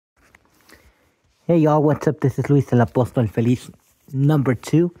Hey y'all, what's up? This is Luis el Apóstol Feliz number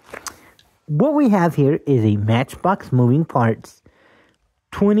 2. What we have here is a Matchbox moving parts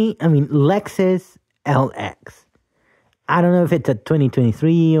Lexus LX. I don't know if it's a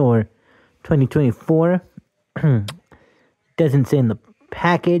 2023 or 2024. Doesn't say in the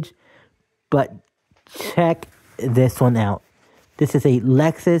package, but check this one out. This is a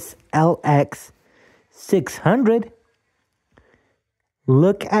Lexus LX600.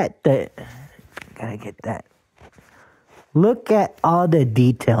 Look at the... Gotta get that. Look at all the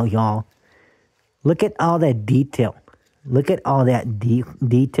detail, y'all. Look at all that detail. Look at all that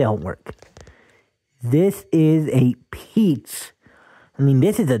detail work. This is a peach.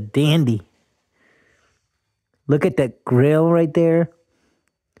 This is a dandy. Look at that grill right there.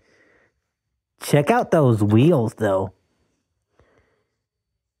 Check out those wheels, though.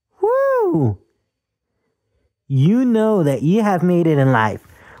 Woo! You know that you have made it in life.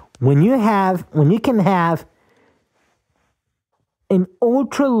 When you can have an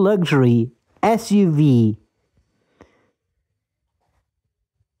ultra luxury SUV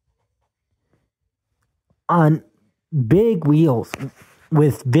on big wheels,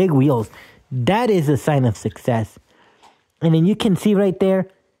 with big wheels, that is a sign of success. And then you can see right there,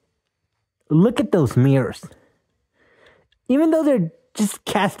 look at those mirrors. Even though they're just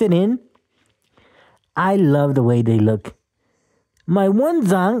casted in, I love the way they look. My one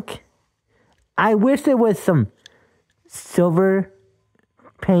zonk, I wish there was some silver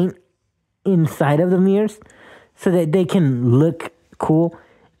paint inside of the mirrors so that they can look cool.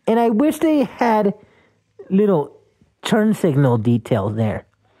 And I wish they had little turn signal details there.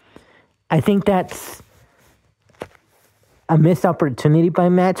 I think that's a missed opportunity by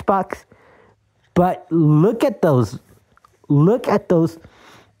Matchbox. But look at those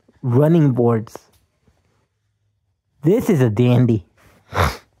running boards. This is a dandy.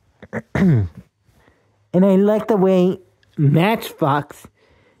 And I like the way Matchbox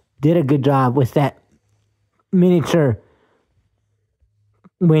did a good job with that miniature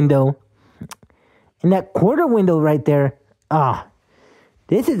window. And that quarter window right there.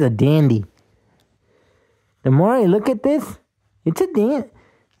 This is a dandy. The more I look at this, it's a dandy.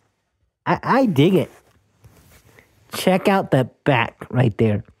 I dig it. Check out that back right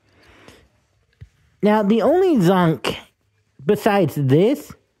there. Now, the only zonk besides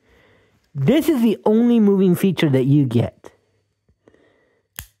this is the only moving feature that you get.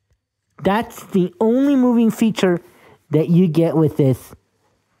 That's the only moving feature that you get with this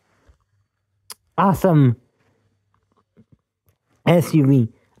awesome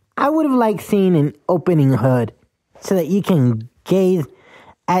SUV. I would have liked seeing an opening hood so that you can gaze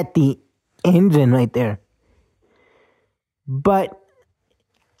at the engine right there. But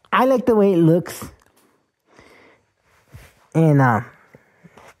I like the way it looks. And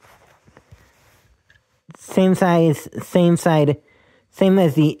same side, same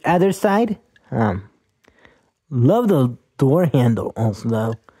as the other side. Love the door handle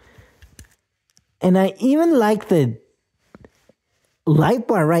also. And I even like the light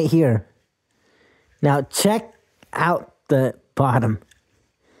bar right here. Now check out the bottom.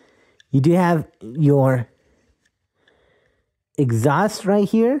 You do have your exhaust right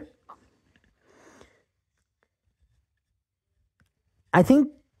here. I think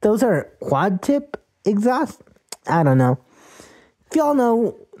those are quad tip exhaust. I don't know. If y'all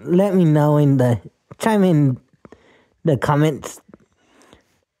know, let me know chime in the comments.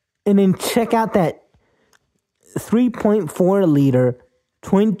 And then check out that 3.4 liter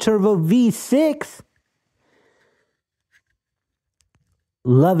twin turbo V6.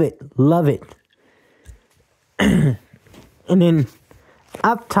 Love it. Love it. And then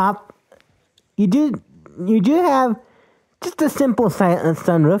up top, you do have just a simple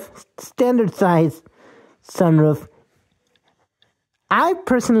sunroof, standard size sunroof. I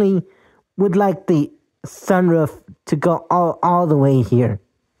personally would like the sunroof to go all the way here.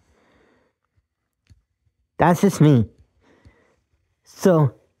 That's just me.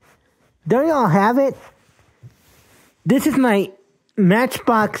 So, there y'all have it. This is my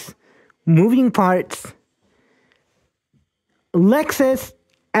Matchbox moving parts Lexus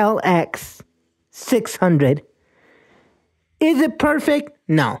LX600. Is it perfect?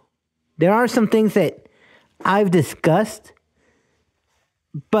 No. There are some things that I've discussed,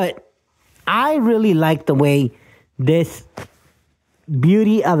 but I really like the way this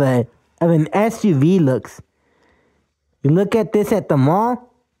beauty of an SUV looks. You look at this at the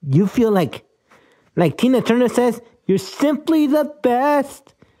mall, you feel like Tina Turner says, you're simply the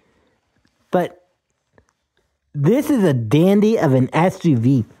best. But this is a dandy of an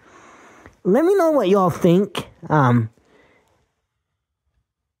SUV. Let me know what y'all think.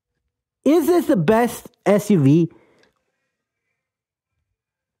 Is this the best SUV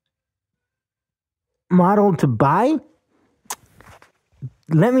model to buy?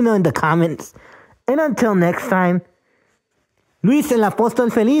 Let me know in the comments. And until next time, Luis el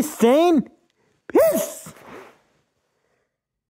Apóstol Feliz saying, peace!